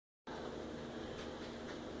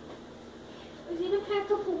need to pack a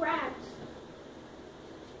couple rags.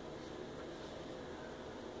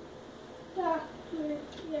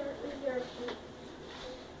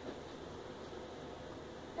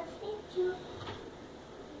 Let's get you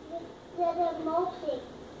the molting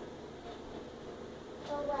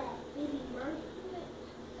away.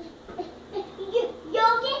 You'll get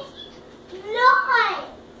lost.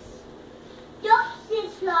 Don't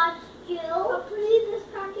get lost, you. I'll put this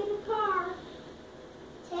pack in the car.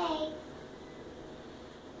 Take.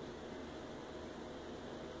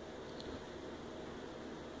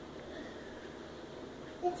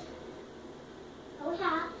 It's oh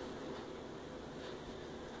yeah.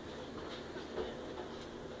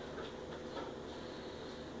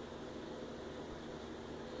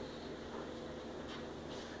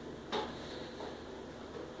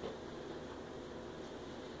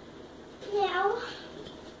 Now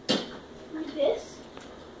Like this.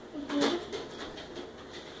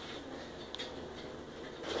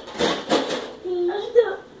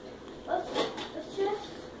 Let's just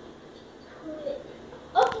put it.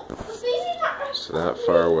 Oh, maybe not. So that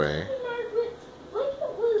far away, Margaret,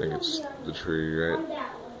 I think it's the tree right on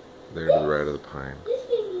that one. there to the right of the pine. This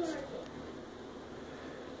baby Margaret.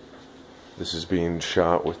 This is being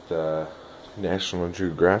shot with the National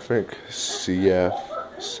Geographic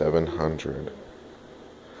CF700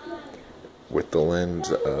 with the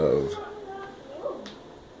lens of,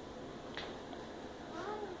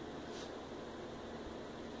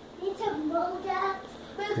 it's a mold up.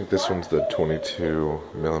 I think this one's the 22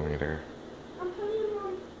 millimeter. I'm putting him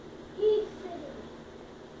on. He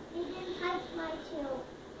didn't touch my two.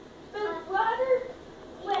 The water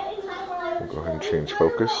wet in the car. We'll go ahead and change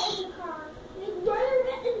focus. The water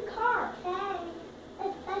wet in the car. Okay.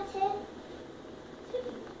 That's it.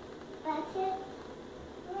 That's it.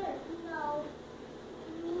 Where? No.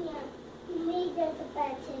 Me there's a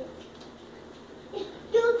that's it.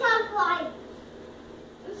 You talk like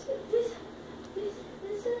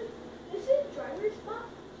This is driver's spot.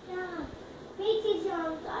 yeah. Me teach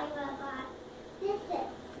on driver but this is.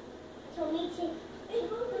 So me teach Hey,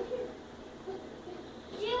 go over here.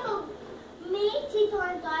 you me teach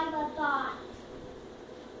on driver dot.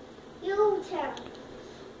 You tell.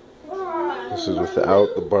 This is without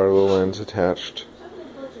the Barlow lens attached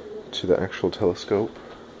to the actual telescope.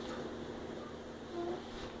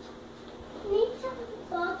 Need some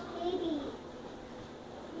soft baby.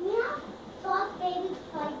 We have soft babies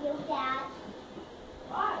for you, Dad.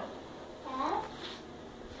 Why? Yes.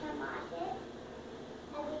 Come on, it.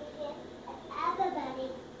 And we get everybody.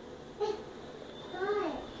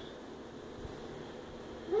 Hi.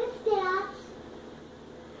 Where's Dad?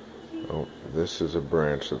 Oh, this is a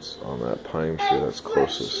branch that's on that pine tree that's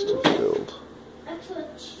closest to the field.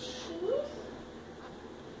 Excellent shoes.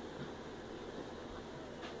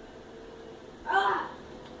 Ah!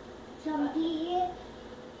 Somebody.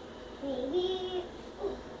 Baby.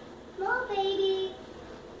 No baby.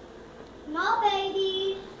 No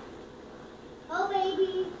baby. Oh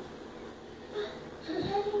baby.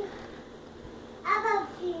 Apple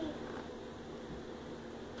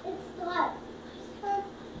it's dark.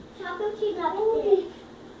 Chocolate cheese up there.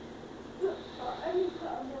 I need to put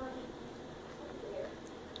one here.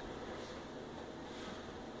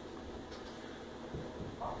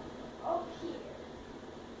 Up here.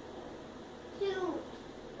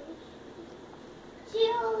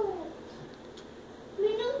 Two.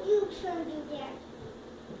 Middle you turn to there.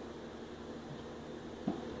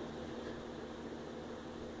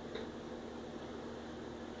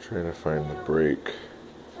 Trying to find the break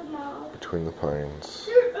Tomorrow. between the pines.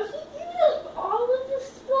 I think you have all of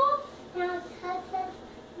this stuff. Now touch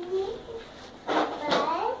me.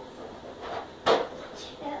 But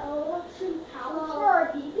Some powder for our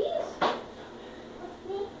babies. let's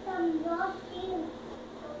make some raw skin.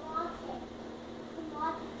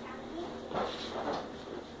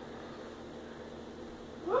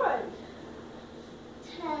 Good.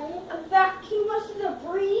 Tell A vacuum us in the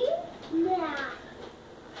brain. nah.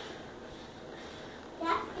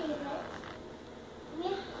 That's favorite. We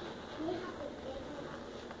have a big one.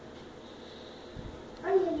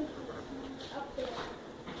 I'm gonna put some up there.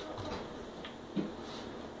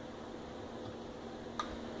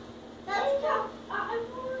 Let's go. I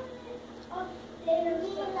want it up there. We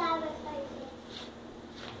love it like this.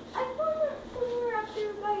 I want it for after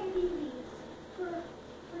my babies. For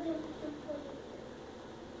them to play.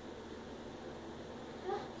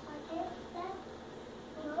 Like this, that.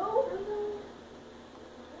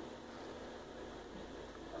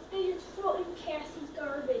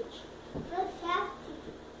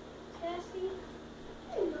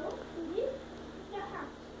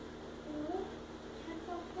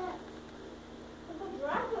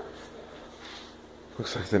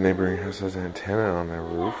 Looks like the neighboring house has an antenna on their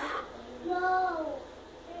roof. No.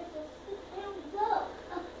 Look.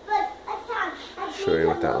 But I Show you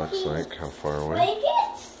what that looks like, how far away. Break it?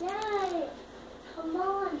 No. Come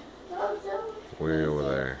on. Don't. Way over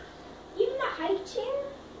there. Even the high chair?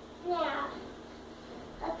 Yeah.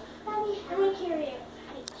 I'm gonna carry a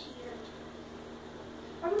high chair.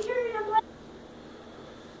 I'm carrying a black.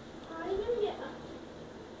 I'm gonna get up.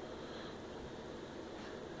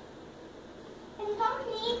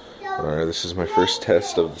 Alright, this is my first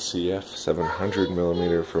test of the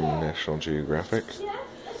CF700mm from National Geographic.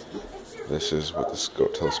 This is what the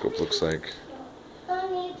telescope looks like.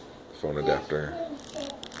 The phone adapter.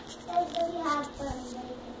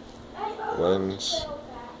 Lens.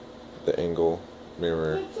 The angle.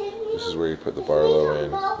 Mirror. This is where you put the Barlow in.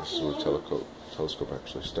 This is where the telescope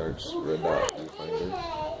actually starts. Red dot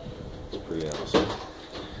viewfinder. It's pretty awesome.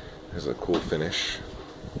 Has a cool finish.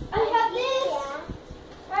 I have this.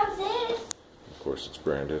 How's this? Of course, it's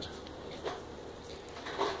branded.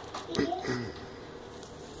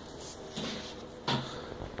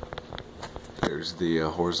 There's the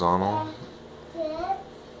horizontal.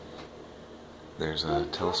 There's a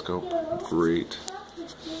telescope. Great.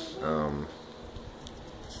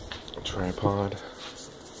 Tripod.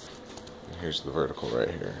 And here's the vertical right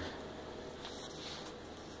here.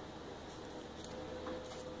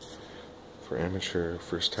 For amateur,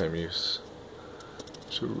 first time use.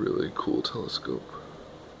 It's a really cool telescope.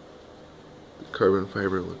 The carbon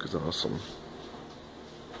fiber look is awesome.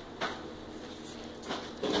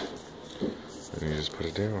 And you just put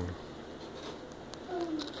it down.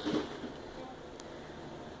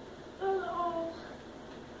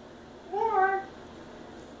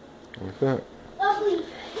 Like that. Lovely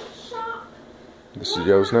shop. This is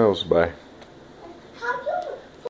Yo's Nose. Bye.